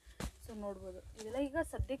ಆಗಿರುತ್ತೆ. ಸೊ ನೋಡ್ಬೋದು, ಇದೆಲ್ಲ ಈಗ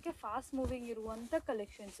ಸದ್ಯಕ್ಕೆ ಫಾಸ್ಟ್ ಮೂವಿಂಗ್ ಇರುವಂಥ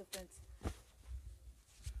ಕಲೆಕ್ಷನ್ಸ್ ಫ್ರೆಂಡ್ಸ್.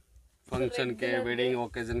 ಫಂಕ್ಷನ್ಗೆ, ವೆಡ್ಡಿಂಗ್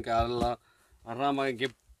ಒಕೇಶನ್ಗೆ ಎಲ್ಲ ಆರಾಮಾಗಿ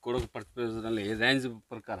ಗಿಫ್ಟ್ ಕೊಡೋಕೆ ಪರ್ಪಸ್ನಲ್ಲಿ ರೇಂಜ್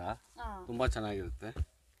ಪ್ರಕಾರ ತುಂಬ ಚೆನ್ನಾಗಿರುತ್ತೆ.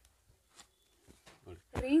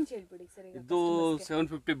 ರೇಂಜ್ ಹೇಳ್ಬಿಡಿ ಸರ್. ಇದು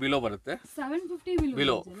 750 ಬಿಲೋ ಬರುತ್ತೆ. 750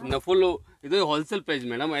 ಬಿಲೋ ಫುಲ್. ಇದು ಹೋಲ್ಸೇಲ್ ಪ್ರೈಸ್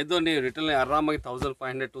ಮೇಡಮ್. ಇದು ನೀವು ರಿಟೇಲ್ ಆರಾಮಾಗಿ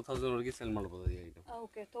 1500 2000 ವರೆಗೆ ಸೇಲ್ ಮಾಡ್ಬೋದು ಈ ಐಟಮ್.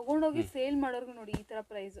 ಓಕೆ, ತೊಗೊಂಡೋಗಿ ಸೇಲ್ ಮಾಡೋರ್ಗು ನೋಡಿ ಈ ಥರ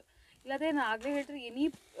ಪ್ರೈಸ್. ಇಲ್ಲದೆ ನಾನು ಆಗಲೇ ಹೇಳ್ತೀರಿ, ಎನಿ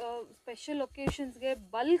ಸ್ಪೆಷಲ್ ಒಕೇಶನ್ಸ್ಗೆ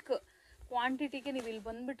ಬಲ್ಕ್ ಕ್ವಾಂಟಿಟಿಗೆ ನೀವು ಇಲ್ಲಿ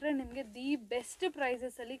ಬಂದುಬಿಟ್ರೆ ನಿಮಗೆ ದಿ ಬೆಸ್ಟ್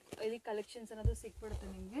ಪ್ರೈಸಸಲ್ಲಿ ಇಲ್ಲಿ ಕಲೆಕ್ಷನ್ಸ್ ಅನ್ನೋದು ಸಿಕ್ಬಿಡುತ್ತೆ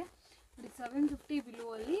ನಿಮಗೆ. 750 ಬಿಲೋ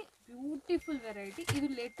ಅಲ್ಲಿ ಬ್ಯೂಟಿಫುಲ್ ವೆರೈಟಿ. ಇದು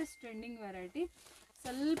ಲೇಟೆಸ್ಟ್ ಟ್ರೆಂಡಿಂಗ್ ವೆರೈಟಿ.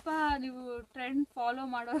 ಸ್ವಲ್ಪ ನೀವು ಟ್ರೆಂಡ್ ಫಾಲೋ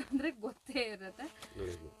ಮಾಡೋದಂದ್ರೆ ಗೊತ್ತೇ ಇರುತ್ತೆ.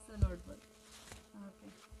 ಸೊ ನೋಡ್ಬೋದು. ಓಕೆ,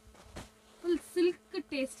 ಫುಲ್ ಸಿಲ್ಕ್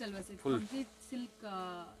ಟೇಸ್ಟ್ ಅಲ್ವಾ ಸರ್? ಕಂಪ್ಲೀಟ್ ಸಿಲ್ಕ್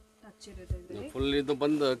ಟಚ್ ಇರುತ್ತೆ ಇದರಲ್ಲಿ. ಫುಲ್ ಇದು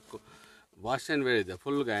ಬಂದು ವಾಶ್ ಆ್ಯಂಡ್ ವೇರ್ ಇದೆ,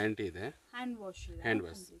 ಫುಲ್ ಗ್ಯಾರಂಟಿ ಇದೆ. ಹ್ಯಾಂಡ್ ವಾಶ್ ಇದೆ. Hand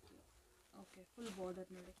wash. Okay, full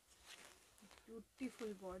border ನೋಡಿ,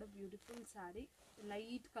 beautiful border, beautiful sari,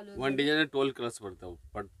 light colour. ಒಂದು ಡಿಸೈನ್ 12 ಕಲರ್ಸ್ ಬರ್ತವೆ.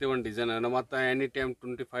 ಪ್ರತಿ ಒಂದು ಡಿಸೈನ್ ಮತ್ತು any time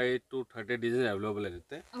 25 to 30 design available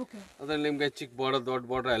ಇರುತ್ತೆ. ಓಕೆ, ಅದ್ರಲ್ಲಿ ನಿಮಗೆ ಚಿಕ್ಕ ಬಾರ್ಡರ್, ದೊಡ್ಡ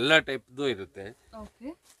ಬಾರ್ಡರ್ ಎಲ್ಲ ಟೈಪ್ದು ಇರುತ್ತೆ. ಓಕೆ.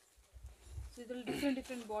 ಸೊ ಇದರಲ್ಲಿ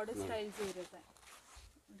ಡಿಫ್ರೆಂಟ್ ಬಾರ್ಡರ್ ಸ್ಟೈಲ್ಸ್ ಇರುತ್ತೆ.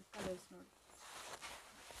 ಕಲರ್ಸ್ ನೋಡಿ,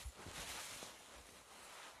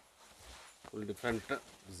 ಫುಲ್ ಡಿಫ್ರೆಂಟ್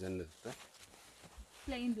ಡಿಸೈನ್ ಇರುತ್ತೆ.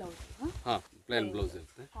 Plain blouse. ಹಾಂ, ಪ್ಲೇನ್ ಬ್ಲೌಸ್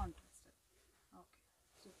ಇರುತ್ತೆ. ಕಾಂಟ್ರಾಸ್ಟ್. Okay,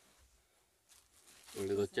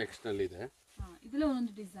 super. ಇದು ಚೆಕ್ಸ್ನಲ್ಲಿ ಇದೆ. ಹಾಂ, ಇದೆಲ್ಲ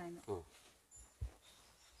ಒಂದೊಂದು ಡಿಸೈನ್. ಹಾಂ,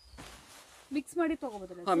 ಮಿಕ್ಸ್ ಮಾಡಿ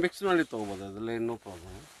ತೊಗೋಬೋದಲ್ಲ? ಹಾಂ, ಮಿಕ್ಸ್ ಮಾಡಿ ತೊಗೋಬೋದು, ಅದರಲ್ಲಿ ನೋ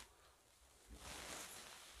ಪ್ರಾಬ್ಲಮ್.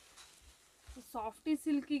 ಸಾಫ್ಟಿ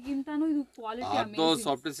ಸಿಲ್ಕಿಗಿಂತನೂ ಇದು ಕ್ವಾಲಿಟಿ ಅದು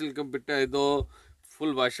ಸಾಫ್ಟಿ ಸಿಲ್ಕ್ ಬಿಟ್ಟು ಇದು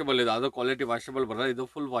ಫುಲ್ ವಾಷಬಲ್ ಇದೆ. ಅದು ಕ್ವಾಲಿಟಿ ವಾಷಬಲ್ ಬರಲ್ಲ, ಇದು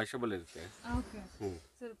ಫುಲ್ ವಾಷಬಲ್ ಇರುತ್ತೆ. ಓಕೆ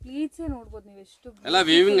ಸರ್, ಪ್ಲೀಸ್ ನೋಡ್ಬೋದು ನೀವು ಎಷ್ಟು ಎಲ್ಲ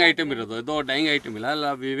ವೀವಿಂಗ್ ಐಟಮ್ ಇರೋದು. ಇದು ಡೈಯಿಂಗ್ ಐಟಮ್ ಇಲ್ಲ,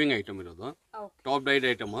 ಎಲ್ಲ ವೀವಿಂಗ್ ಐಟಮ್ ಇರೋದು. Top died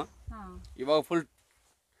item. ಇವಾಗ ಫುಲ್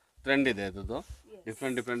ಟ್ರೆಂಡ್ ಇದೆ ಅದು.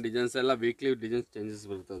 ಡಿಫ್ರೆಂಟ್ ಡಿಸೈನ್ಸ್ ಎಲ್ಲ ವೀಕ್ಲಿ ಡಿಸೈನ್ಸ್ ಚೇಂಜಸ್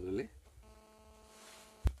ಬರುತ್ತೆ ಅದರಲ್ಲಿ.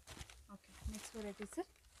 Okay, next variety sir.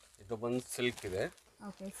 ಇದು ಬಂದು ಸಿಲ್ಕ್ ಇದೆ.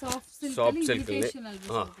 ಓಕೆ, ಸಾಫ್ಟ್ ಸಿಲ್ಕ್ ಅಲ್ಲಿ.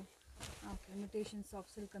 ಹಾಂ, ಓಕೆ, ಇಮಿಟೇಷನ್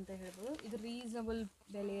ಸಾಫ್ಟ್ ಸಿಲ್ಕ್ ಅಂತ ಹೇಳ್ಬೋದು. ಇದು ರೀಸನಬಲ್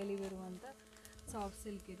ಬೆಲೆಯಲ್ಲಿ ಬರುವಂಥ ಸಾಫ್ಟ್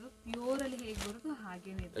ಸಿಲ್ಕ್. ಇದು ಪ್ಯೂರಲ್ಲಿ ಹೇಗೆ ಬರುತ್ತೋ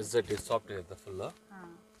ಹಾಗೇನೆ ಇದೆ. ಸಾಫ್ಟ್ ಇರುತ್ತೆ ಫುಲ್.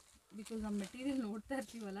 ಹಾಂ, ಬಿಕಾಸ್ ನಮ್ಮ ಮೆಟೀರಿಯಲ್ ನೋಡ್ತಾ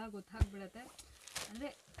ಇರ್ತೀವಲ್ಲ ಗೊತ್ತಾಗ್ಬಿಡುತ್ತೆ. ಅಂದರೆ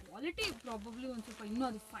ಕ್ವಾಲಿಟಿ ಪ್ರಾಬಬ್ಲಿ ಒಂದು ಸ್ವಲ್ಪ ಇನ್ನೂ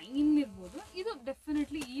ಅದು ಫೈನ್ ಇರ್ಬೋದು. ಇದು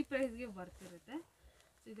ಡೆಫಿನೆಟ್ಲಿ ಈ ಪ್ರೈಸ್ಗೆ ಬರ್ತಿರುತ್ತೆ.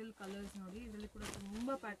 ಇದರಲ್ಲಿ ಕಲರ್ಸ್ ನೋಡಿ, ಇದರಲ್ಲಿ ಕೂಡ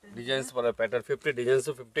ತುಂಬ ಪ್ಯಾಟರ್ನ್ ಡಿಸೈನ್ಸ್ ಬರೋ ಪ್ಯಾಟರ್ನ್ 50 ಡಿಸೈನ್ಸ್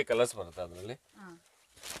 50 ಕಲರ್ಸ್ ಬರುತ್ತೆ ಅದರಲ್ಲಿ. ಹಾಂ,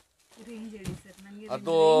 ರೇಂಜ್ ಹೇಳಿ ಸರ್ ನನಗೆ.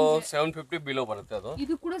 ಅದು 750 ಬಿಲೋ ಬರುತ್ತೆ. ಅದು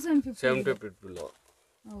ಇದು ಕೂಡ 750 ಬಿಲೋ.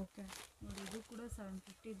 ಓಕೆ ನೋಡಿ, ಇದು ಕೂಡ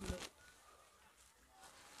 750 ಬಿಲೋ.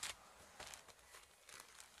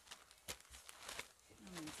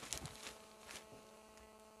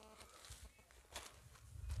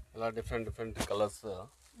 ಎಲ್ಲ ಡಿಫ್ರೆಂಟ್ ಕಲರ್ಸ್.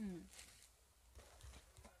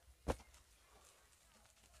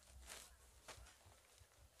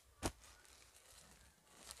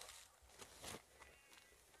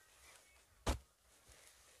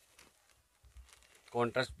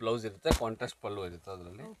 ಕಾಂಟ್ರಾಸ್ಟ್ ಬ್ಲೌಸ್ ಇರುತ್ತೆ, ಕಾಂಟ್ರಾಸ್ಟ್ ಪಲ್ಲು ಇರುತ್ತೆ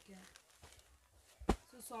ಅದರಲ್ಲಿ. Okay,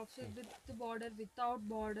 so soft silk with border, without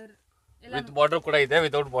border, with border ಕೂಡ ಇದೆ,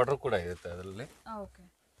 ವಿತೌಟ್ ಬಾರ್ಡರ್ ಕೂಡ ಇರುತ್ತೆ ಅದರಲ್ಲಿ. ಓಕೆ,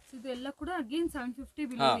 ಸೊ ಇದೆಲ್ಲ ಕೂಡ ಅಗೇನ್ 750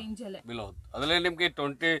 ಬಿಲೋ ರೇಂಜ್ ಅಲ್ಲೇ. ಬಿಲೋ ಅದರಲ್ಲಿ ನಿಮಗೆ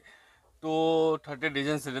 20 to 30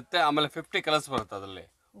 ಡಿಸೈನ್ಸ್ ಇರುತ್ತೆ. ಆಮೇಲೆ 50 ಕಲರ್ಸ್ ಬರುತ್ತೆ ಅದರಲ್ಲಿ.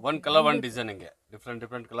 One colour one ಡಿಸೈನಿಂಗೆ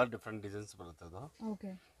different colour different designs ಬರುತ್ತೆ ಅದು.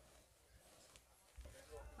 Okay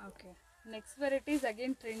okay, next varieties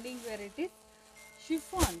again trending varieties.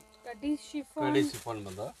 Chiffon, ಕಡಿ ಶಿಫಾನ್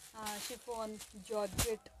ಬಂದು ಶಿಫಾನ್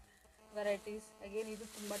ಜಾರ್ಜೆಟ್ ವೆರೈಟೀಸ್. ಅಗೇನ್ ಇದು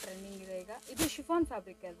ತುಂಬ ಟ್ರೆಂಡಿಂಗ್ ಇದೆ ಈಗ. ಇದು ಶಿಫಾನ್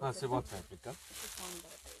ಫ್ಯಾಬ್ರಿಕ್ ಅಲ್ವಾ? Chiffon fabric. ಶಿಫಾನ್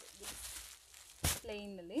ಬರುತ್ತೆ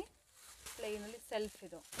ಪ್ಲೇನಲ್ಲಿ ಸೆಲ್ಫ್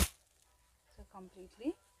ಇದು. ಸೊ ಕಂಪ್ಲೀಟ್ಲಿ,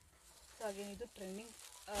 ಸೊ ಅಗೇನ್ ಇದು ಟ್ರೆಂಡಿಂಗ್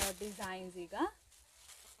ಡಿಸೈನ್ಸ್, ಈಗ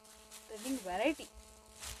ಟ್ರೆಂಡಿಂಗ್ ವೆರೈಟಿ.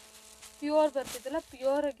 ಪ್ಯೂರ್ ಬರ್ತಿತ್ತಲ್ಲ,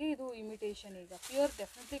 ಪ್ಯೂರ್ಗೆ ಇದು ಇಮಿಟೇಷನ್. ಈಗ ಪ್ಯೂರ್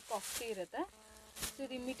ಡೆಫಿನೆಟ್ಲಿ ಕಾಸ್ಟ್ಲಿ ಇರುತ್ತೆ. ಸೊ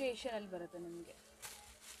ಇದು ಇಮಿಟೇಷನಲ್ಲಿ ಬರುತ್ತೆ ನಿಮಗೆ.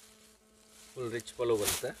 ಫುಲ್ ರಿಚ್ ಪಲ್ಲು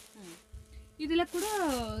ಬರುತ್ತೆ. ಇದೆಲ್ಲ ಕೂಡ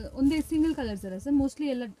ಒಂದೇ ಸಿಂಗಲ್ ಕಲರ್ಸ್ ಅಲ್ಲ ಸರ್? ಮೋಸ್ಟ್ಲಿ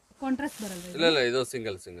ಎಲ್ಲ ಕಾಂಟ್ರಾಸ್ಟ್ ಬರಲ್ಲ? ಇಲ್ಲ, ಇದು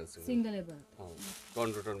ಸಿಂಗಲೇ ಬರುತ್ತೆ.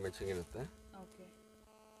 ಟೋನ್ ಟು ಟೋನ್ ಮ್ಯಾಚಿಂಗ್ ಇರುತ್ತೆ. Okay,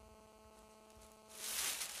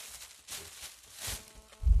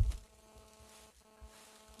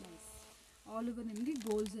 nice. ಆಲ್ ಓವರ್ ನಿಮಗೆ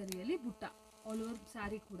ಗೋಲ್ಡ್ ಸರಿಯಲ್ಲಿ ಬುಟ್ಟ, ಆಲ್ ಓವರ್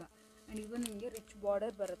ಸ್ಯಾರಿ ಕೂಡ. ಆ್ಯಂಡ್ ಇವನ್ ನಿಮಗೆ ರಿಚ್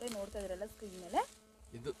ಬಾರ್ಡರ್ ಬರುತ್ತೆ, ನೋಡ್ತಾ ಇದ್ರಲ್ಲ ಸ್ಕ್ರೀನ್ ಮೇಲೆ.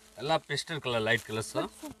 ಇದು ಎಲ್ಲ pastel colour, light colours.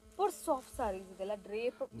 Super soft saris ಇದೆಲ್ಲ.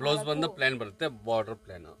 ಡ್ರೇಪ್ ಬ್ಲೌಸ್ ಬಂದು ಪ್ಲೇನ್ ಬರುತ್ತೆ, ಬಾರ್ಡರ್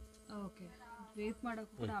ಪ್ಲೇನ್. ಓಕೆ, ಡ್ರೇಪ್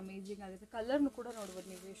ಮಾಡೋಕ್ಕೂ ಕೂಡ ಅಮೇಜಿಂಗ್ ಆಗುತ್ತೆ. ಕಲರ್ನು ಕೂಡ ನೋಡ್ಬೋದು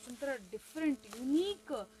ನೀವು, ಎಷ್ಟೊಂಥರ different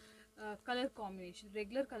unique colour combination.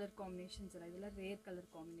 Regular colour combinations ಅಲ್ಲ, ಇದೆಲ್ಲ ರೇರ್ ಕಲರ್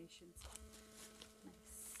ಕಾಂಬಿನೇಷನ್ಸ್.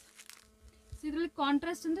 ಇದರಲ್ಲಿ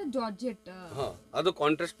ಕಾಂಟ್ರಾಸ್ಟ್ ಅಂದರೆ ಜಾರ್ಜೆಟ್. ಅದು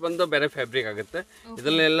ಕಾಂಟ್ರಾಸ್ಟ್ ಬಂದು ಬೇರೆ ಫ್ಯಾಬ್ರಿಕ್ ಆಗುತ್ತೆ.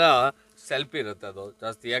 ಇದರಲ್ಲೆಲ್ಲ ಸೆಲ್ಫ್ ಇರುತ್ತೆ ಅದು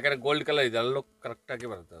ಜಾಸ್ತಿ, ಯಾಕಂದ್ರೆ ಗೋಲ್ಡ್ ಕಲರ್ ಇದೆಲ್ಲ ಕರೆಕ್ಟಾಗಿ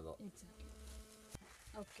ಬರುತ್ತೆ ಅದು.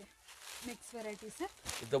 Okay, next variety sir.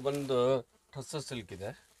 ಇದು ಬಂದು ಟಸರ್ ಸಿಲ್ಕ್ ಇದೆ.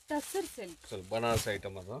 ಟಸರ್ ಸಿಲ್ಕ್, ಸ್ವಲ್ಪ ಬನಾರಸ್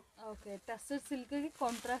ಐಟಮ್ ಅದು. ಓಕೆ, ಟಸರ್ ಸಿಲ್ಕ್ಗೆ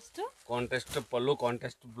ಕಾಂಟ್ರಾಸ್ಟ್ ಪಲ್ಲು,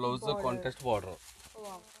 contrast blouse, contrast border.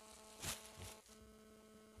 Wow,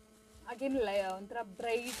 again ಒಂಥರ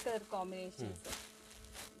bright colour combinations.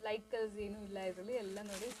 Light colours ಏನೂ ಇಲ್ಲ ಇದರಲ್ಲಿ, ಎಲ್ಲ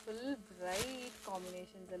ನೋಡಿ ಫುಲ್ ಬ್ರೈಟ್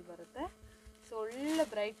ಕಾಂಬಿನೇಷನ್ಸಲ್ಲಿ ಬರುತ್ತೆ. ಸೊ ಒಳ್ಳೆ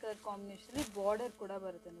ಬ್ರೈಟ್ ಕಲರ್ ಕಾಂಬಿನೇಷನಲ್ಲಿ ಬಾರ್ಡರ್ ಕೂಡ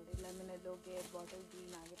ಬರುತ್ತೆ ನೋಡಿ. ಲೆಮನ್ ಎಲ್ಲೋಗೆ ಬಾಟಲ್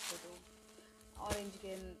ಗ್ರೀನ್ ಆಗಿರ್ಬೋದು,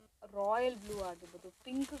 ಆರೆಂಜ್ಗೆ ರಾಯಲ್ ಬ್ಲೂ ಆಗಿರ್ಬೋದು,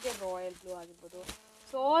 ಪಿಂಕ್ಗೆ ರಾಯಲ್ ಬ್ಲೂ ಆಗಿರ್ಬೋದು.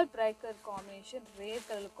 So all bright colour combination, rare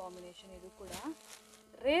colour combination. ಇದು ಕೂಡ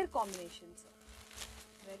ರೇರ್ ಕಾಂಬಿನೇಷನ್ಸ್,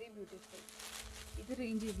 ವೆರಿ ಬ್ಯೂಟಿಫುಲ್. ಇದು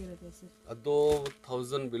ರೇಂಜ್ ಹೇಗಿರುತ್ತೆ ಸರ್? ಅದು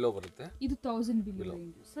 1000 ಬಿಲೋ ಬರುತ್ತೆ. ಇದು 1000 ಬಿಲೋ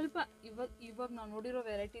ರೇಂಜ್. ಸ್ವಲ್ಪ ಇವಾಗ ನಾವು ನೋಡಿರೋ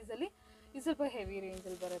ವೆರೈಟೀಸಲ್ಲಿ ಇದು ಸ್ವಲ್ಪ ಹೆವಿ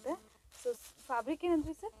ರೇಂಜಲ್ಲಿ ಬರುತ್ತೆ. ಸೊ ಫ್ಯಾಬ್ರಿಕ್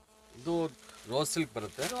ಏನಂದ್ರಿ ಸರ್? ಇದು ರೋಸ್ ಸಿಲ್ಕ್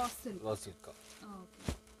ಬರುತ್ತೆ. Rose silk.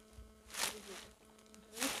 ಓಕೆ,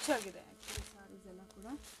 ರಿಚ್ ಆಗಿದೆ ಆ್ಯಕ್ಚುಲಿ ಸ್ಯಾರೀಸ್ ಎಲ್ಲ ಕೂಡ.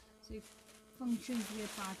 ಸೊ ಈ ಫಂಕ್ಷನ್ಸ್ಗೆ,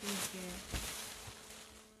 ಪಾರ್ಟೀಸ್ಗೆ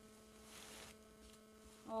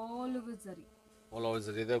ಆಲ್ ಓವರ್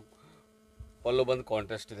ಝರಿ ಇದೆ. ಪಲ್ಲು ಬಂದು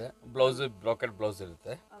ಕಾಂಟ್ರಾಸ್ಟ್ ಇದೆ, ಬ್ಲೌಸ್ ಬ್ರಾಕೆಟ್ ಬ್ಲೌಸ್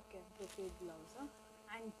ಇರುತ್ತೆ. ಓಕೆ, ಬ್ರೊಕೇಡ್ ಬ್ಲೌಸ್,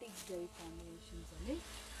 ಆಂಟಿಕ್ ಜರಿ ಕಾಂಬಿನೇಷನ್ಸ್ ಅಲ್ಲಿ.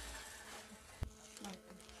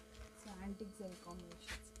 ಓಕೆ, ಸೊ ಆಂಟಿಕ್ ಜರಿ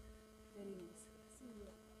ಕಾಂಬಿನೇಷನ್ಸ್, ವೆರಿ ನೈಸ್.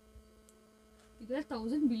 ಇದೆಲ್ಲ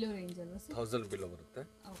 1000 ಬಿಲೋ ರೇಂಜ್ ಅಲ್ವಾ ಸರ್? 1000 ಬಿಲೋ ಬರುತ್ತೆ.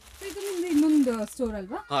 ಓಕೆ, ಇದು ನಿಮ್ದು ಇನ್ನೊಂದು ಸ್ಟೋರ್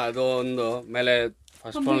ಅಲ್ವಾ? ಹಾಂ, ಅದು ಒಂದು ಮೇಲೆ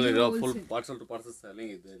ಫಸ್ಟ್ ಫ್ಲೋರ್ ಇರೋ full parcel to parcel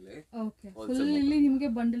selling ಇದೆ ಇಲ್ಲಿ. ಓಕೆ, ಫುಲ್ ಇಲ್ಲಿ ನಿಮಗೆ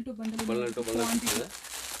ಬಂಡಲ್ ಟು ಬಂಡಲ್ ಇದೆ.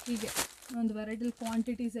 ಹೀಗೆ ಒಂದು ವೆರೈಟಿ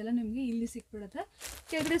ಕ್ವಾಂಟಿಟೀಸ್ ಎಲ್ಲ ನಿಮಗೆ ಇಲ್ಲಿ ಸಿಕ್ಬಿಡುತ್ತೆ.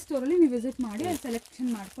 ಕೆಳಗಡೆ ಸ್ಟೋರಲ್ಲಿ ನೀವು ವಿಸಿಟ್ ಮಾಡಿ ಅಲ್ಲಿ ಸೆಲೆಕ್ಷನ್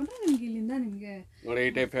ಮಾಡಿಕೊಂಡ್ರೆ ನಿಮಗೆ ಇಲ್ಲಿಂದ ನಿಮಗೆ ನೋಡಿ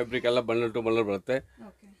ಈ ಟೈಪ್ ಫ್ಯಾಬ್ರಿಕ್ ಎಲ್ಲ ಬಂಡಲ್ ಟು ಬಂಡಲ್ ಬರುತ್ತೆ.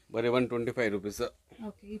 ಓಕೆ, ಬರೀ 125 ರೂಪೀಸ್.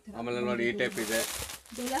 ಓಕೆ, ಈ ಥರ. ಆಮೇಲೆ ನೋಡಿ ಈ ಟೈಪ್ ಇದೆ.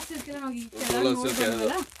 ಡೋಲಾ ಸಿಲ್ಕ್ ಎಲ್ಲ ನಾವು ಈ ಡೋಲಾ ಸಿಲ್ಕ್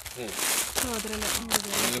ಇದೆ. ಸೊ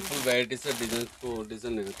ಅದರಲ್ಲಿ ಫುಲ್ ವೆರೈಟೀಸ್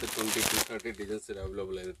ಡಿಸೈನ್ ಇರುತ್ತೆ. 20 to 30 ಡಿಸೈನ್ಸ್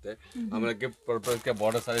ಅವೈಲೇಬಲ್ ಇರುತ್ತೆ. ಆಮೇಲೆ ಗಿಫ್ಟ್ ಪರ್ಪಸ್ಗೆ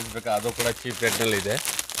ಬಾರ್ಡರ್ ಸಾರೀಸ್ ಬೇಕಾ, ಅದು ಕೂಡ ಚೀಪ್ ರೇಟ್ನಲ್ಲಿ ಇದೆ.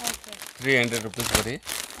 ಓಕೆ, 300 ರೂಪೀಸ್ ಬರೀ.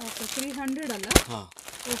 ಓಕೆ, 300 ಅಲ್ಲ? ಹಾಂ,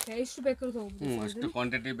 ಓಕೆ, ಎಷ್ಟು ಬೇಕಾದ್ರೂ ಹೋಗ್ಬೋದು. ಅಷ್ಟು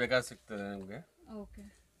ಕ್ವಾಂಟಿಟಿ ಬೇಕಾದ್ರೆ ಸಿಗ್ತದೆ ನಿಮಗೆ. ಓಕೆ,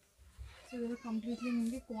 ಸೊ ಇದು ಕಂಪ್ಲೀಟ್ಲಿ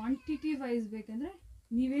ನಿಮಗೆ ಕ್ವಾಂಟಿಟಿ ವೈಸ್ ಬೇಕಂದರೆ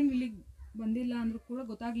ನೀವೇನು ಇಲ್ಲಿಗೆ ಬಂದಿಲ್ಲ ಅಂದರೂ ಕೂಡ,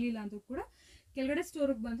 ಗೊತ್ತಾಗಲಿಲ್ಲ ಅಂದರೂ ಕೂಡ ಕೆಳಗಡೆ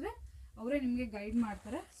ಸ್ಟೋರಿಗೆ ಬಂದರೆ ಅವರೇ ನಿಮಗೆ ಗೈಡ್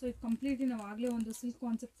ಮಾಡ್ತಾರೆ. ಸೊ ಇದು ಕಂಪ್ಲೀಟ್ಲಿ ನಾವು ಆಗಲೇ ಒಂದು ಸಿಲ್ಕ್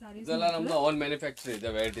ಕಾನ್ಸೆಪ್ಟ್ ಸ್ಯಾರೀಸ್ ಇದೆಲ್ಲ ನಮ್ದು ಓನ್ ಮ್ಯಾನುಫ್ಯಾಕ್ಚರ್ ಇದೆ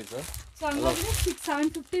ವೆರೈಟೀಸ್. ಸೊ ಹಂಗಾದ್ರೆ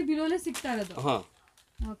 750 ಬಿಲೋಲೇ ಸಿಗ್ತಾ ಇರೋದು. ಹಾಂ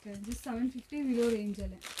okay, just 750 below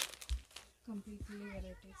ರೇಂಜಲ್ಲೇ completely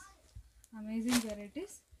varieties, amazing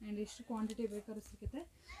varieties. And ಎಷ್ಟು ಕ್ವಾಂಟಿಟಿ ಬೇಕಾದ್ರೂ ಸಿಗುತ್ತೆ.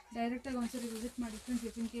 ಡೈರೆಕ್ಟಾಗಿ ಒಂದ್ಸರಿ ವಿಸಿಟ್ ಮಾಡಿ ಫ್ರೆಂಡ್ಸ್.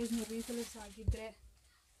 ಇಫ್ ಇನ್ ಕೇಸ್ ನೀವು ರೀಸೆಲರ್ಸ್ ಆಗಿದ್ದರೆ,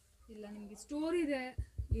 ಇಲ್ಲ ನಿಮಗೆ ಸ್ಟೋರ್ ಇದೆ,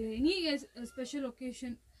 any special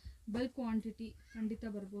occasion, bulk quantity ಖಂಡಿತ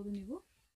ಬರ್ಬೋದು ನೀವು.